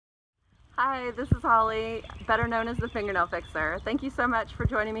Hi, this is Holly, better known as the Fingernail Fixer. Thank you so much for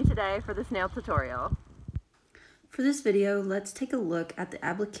joining me today for this nail tutorial. For this video, let's take a look at the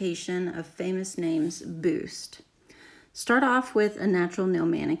application of Famous Names Boost. Start off with a natural nail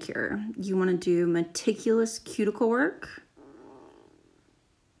manicure. You want to do meticulous cuticle work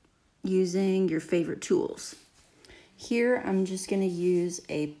using your favorite tools. Here, I'm just going to use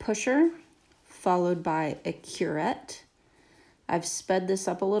a pusher followed by a curette. I've sped this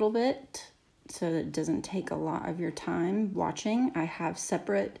up a little bit so that it doesn't take a lot of your time watching. I have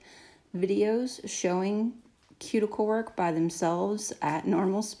separate videos showing cuticle work by themselves at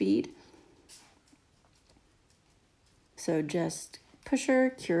normal speed. So just pusher,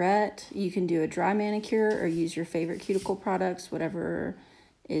 curette. You can do a dry manicure or use your favorite cuticle products, whatever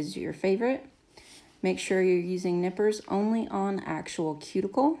is your favorite. Make sure you're using nippers only on actual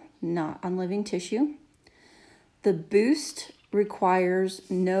cuticle, not on living tissue. The Boost requires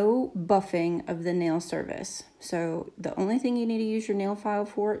no buffing of the nail surface. So the only thing you need to use your nail file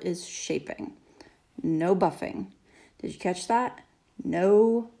for is shaping. No buffing. Did you catch that?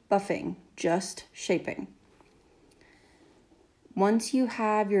 No buffing, just shaping. Once you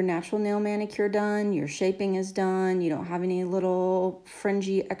have your natural nail manicure done, your shaping is done, you don't have any little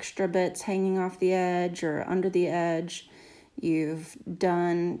fringy extra bits hanging off the edge or under the edge, you've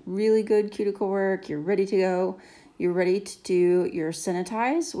done really good cuticle work, you're ready to go. You're ready to do your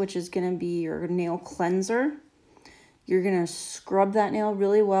sanitize, which is going to be your nail cleanser. You're going to scrub that nail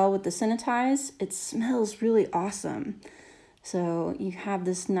really well with the sanitize. It smells really awesome. So you have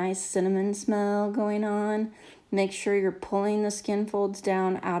this nice cinnamon smell going on. Make sure you're pulling the skin folds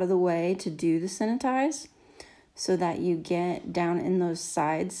down out of the way to do the sanitize so that you get down in those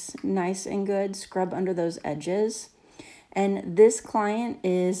sides nice and good. Scrub under those edges. And this client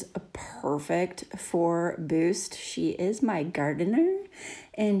is perfect for Boost. She is my gardener,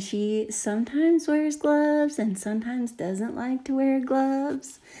 and she sometimes wears gloves and sometimes doesn't like to wear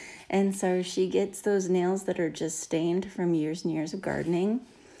gloves. And so she gets those nails that are just stained from years and years of gardening,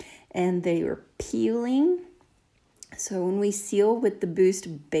 and they were peeling. So when we seal with the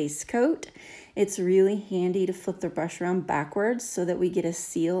Boost base coat, it's really handy to flip the brush around backwards so that we get a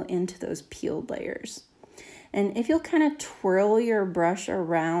seal into those peeled layers. And if you'll kind of twirl your brush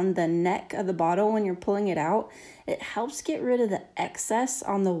around the neck of the bottle when you're pulling it out, it helps get rid of the excess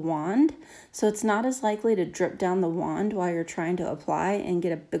on the wand. So it's not as likely to drip down the wand while you're trying to apply and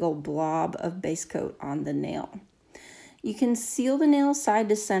get a big old blob of base coat on the nail. You can seal the nail side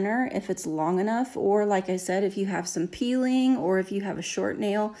to center if it's long enough, or like I said, if you have some peeling or if you have a short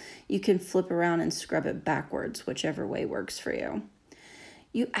nail, you can flip around and scrub it backwards, whichever way works for you.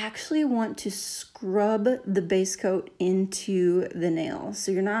 You actually want to scrub the base coat into the nail. So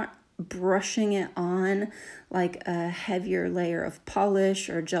you're not brushing it on like a heavier layer of polish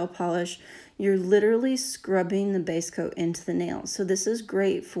or gel polish. You're literally scrubbing the base coat into the nail. So this is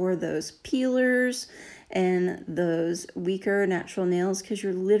great for those peelers and those weaker natural nails because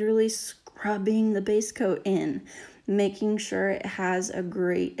you're literally scrubbing the base coat in, making sure it has a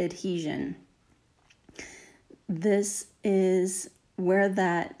great adhesion. This is where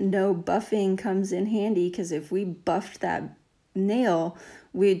that no buffing comes in handy, because if we buffed that nail,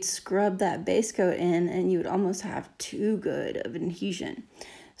 we'd scrub that base coat in and you would almost have too good of an adhesion.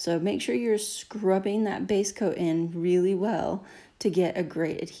 So make sure you're scrubbing that base coat in really well to get a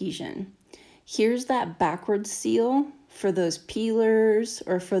great adhesion. Here's that backward seal for those peelers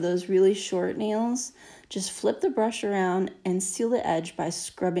or for those really short nails. Just flip the brush around and seal the edge by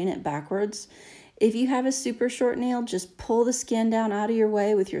scrubbing it backwards. If you have a super short nail, just pull the skin down out of your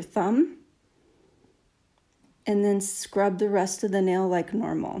way with your thumb and then scrub the rest of the nail like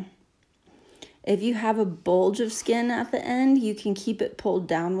normal. If you have a bulge of skin at the end, you can keep it pulled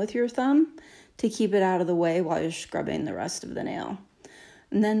down with your thumb to keep it out of the way while you're scrubbing the rest of the nail.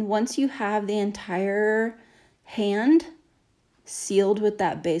 And then once you have the entire hand sealed with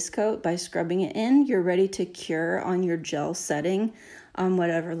that base coat by scrubbing it in, you're ready to cure on your gel setting on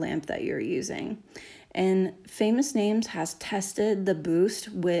whatever lamp that you're using. And Famous Names has tested the Boost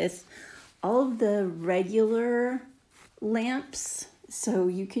with all of the regular lamps, so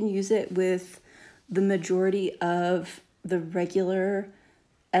you can use it with the majority of the regular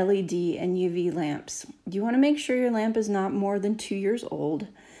LED and UV lamps. You want to make sure your lamp is not more than 2 years old.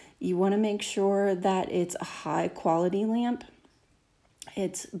 You want to make sure that it's a high quality lamp.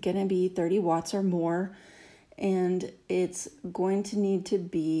 It's gonna be 30 watts or more, and it's going to need to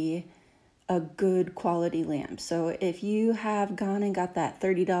be a good quality lamp. So if you have gone and got that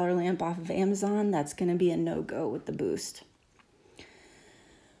 $30 lamp off of Amazon, that's going to be a no-go with the Boost.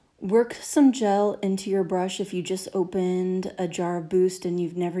 Work some gel into your brush. If you just opened a jar of Boost and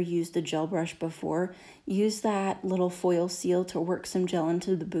you've never used a gel brush before, use that little foil seal to work some gel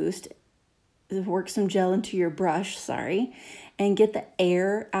into the Boost. Work some gel into your brush, sorry, and get the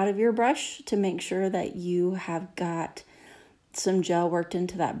air out of your brush to make sure that you have got some gel worked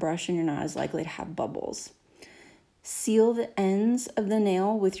into that brush and you're not as likely to have bubbles. Seal the ends of the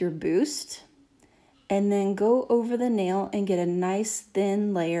nail with your Boost, and then go over the nail and get a nice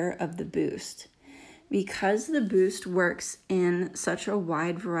thin layer of the Boost. Because the Boost works in such a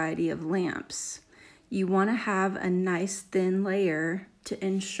wide variety of lamps, you want to have a nice thin layer to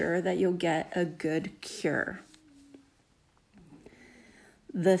ensure that you'll get a good cure.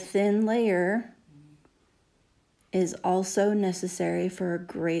 The thin layer is also necessary for a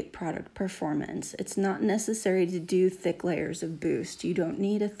great product performance. It's not necessary to do thick layers of Boost. You don't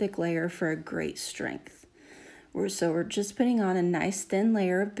need a thick layer for a great strength. So we're just putting on a nice thin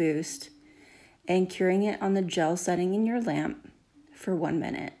layer of Boost and curing it on the gel setting in your lamp for 1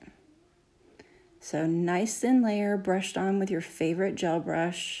 minute. So nice thin layer brushed on with your favorite gel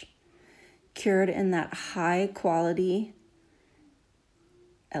brush, cured in that high quality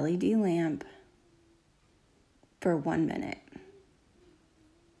LED lamp for 1 minute.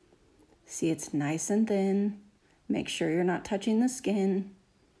 See, it's nice and thin. Make sure you're not touching the skin.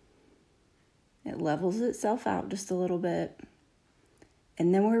 It levels itself out just a little bit.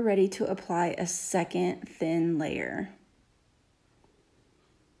 And then we're ready to apply a second thin layer.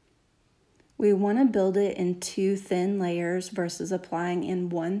 We want to build it in 2 thin layers versus applying in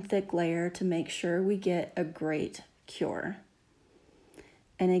 1 thick layer to make sure we get a great cure.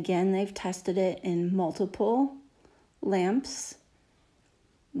 And again, they've tested it in multiple lamps.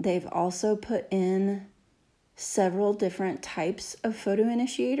 They've also put in several different types of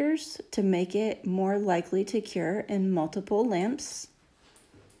photoinitiators to make it more likely to cure in multiple lamps.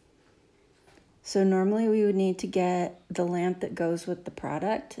 So normally we would need to get the lamp that goes with the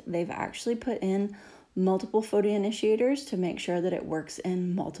product. They've actually put in multiple photoinitiators to make sure that it works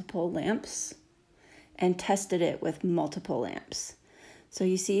in multiple lamps and tested it with multiple lamps. So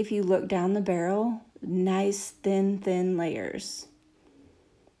you see, if you look down the barrel, nice thin layers.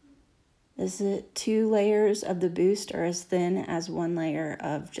 This is 2 layers of the Boost are as thin as 1 layer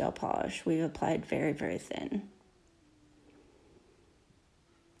of gel polish. We've applied very, very thin.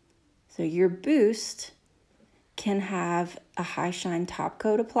 So your Boost can have a high shine top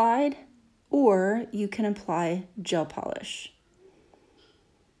coat applied, or you can apply gel polish.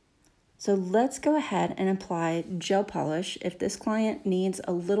 So let's go ahead and apply gel polish if this client needs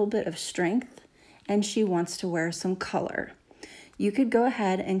a little bit of strength and she wants to wear some color. You could go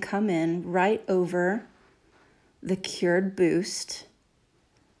ahead and come in right over the cured Boost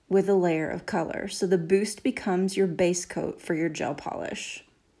with a layer of color. So the Boost becomes your base coat for your gel polish.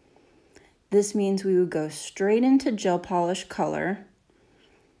 This means we would go straight into gel polish color.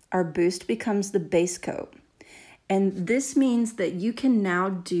 Our Boost becomes the base coat. And this means that you can now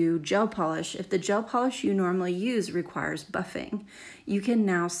do gel polish. If the gel polish you normally use requires buffing, you can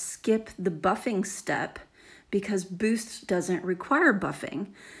now skip the buffing step because Boost doesn't require buffing.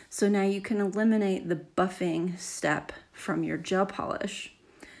 So now you can eliminate the buffing step from your gel polish.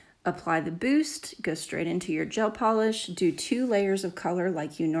 Apply the Boost, go straight into your gel polish, do 2 layers of color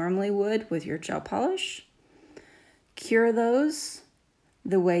like you normally would with your gel polish. Cure those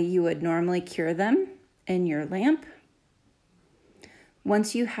the way you would normally cure them in your lamp.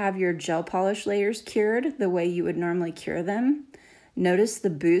 Once you have your gel polish layers cured the way you would normally cure them, notice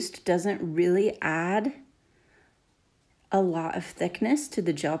the Boost doesn't really add a lot of thickness to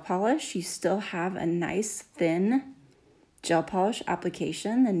the gel polish. You still have a nice thin gel polish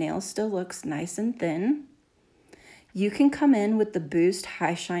application. The nail still looks nice and thin. You can come in with the Boost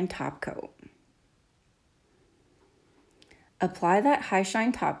High Shine Top Coat. Apply that high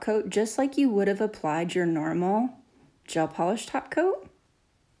shine top coat just like you would have applied your normal gel polish top coat.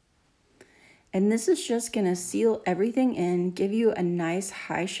 And this is just going to seal everything in, give you a nice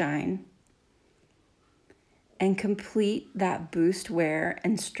high shine, and complete that Boost wear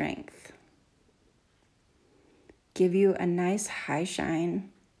and strength. Give you a nice high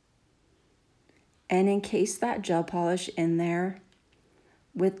shine and encase that gel polish in there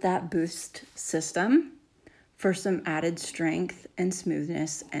with that Boost system for some added strength and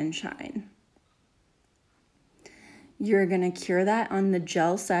smoothness and shine. You're going to cure that on the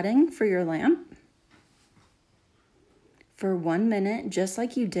gel setting for your lamp for 1 minute, just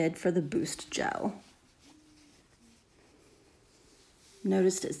like you did for the Boost gel.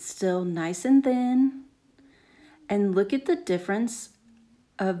 Notice it's still nice and thin. And look at the difference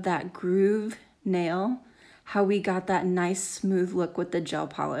of that groove nail, how we got that nice smooth look with the gel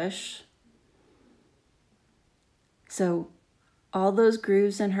polish. So all those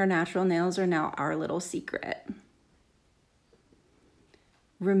grooves in her natural nails are now our little secret.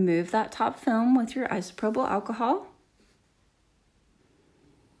 Remove that top film with your isopropyl alcohol.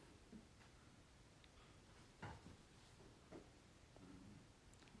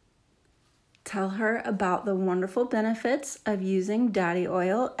 Tell her about the wonderful benefits of using daddy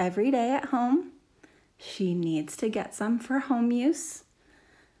oil every day at home. She needs to get some for home use.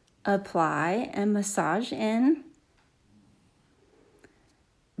 Apply and massage in.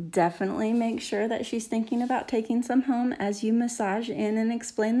 Definitely make sure that she's thinking about taking some home as you massage in and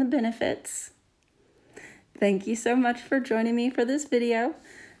explain the benefits. Thank you so much for joining me for this video.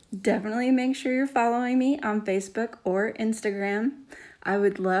 Definitely make sure you're following me on Facebook or Instagram. I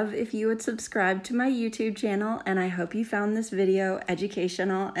would love if you would subscribe to my YouTube channel, and I hope you found this video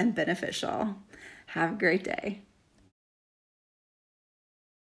educational and beneficial. Have a great day.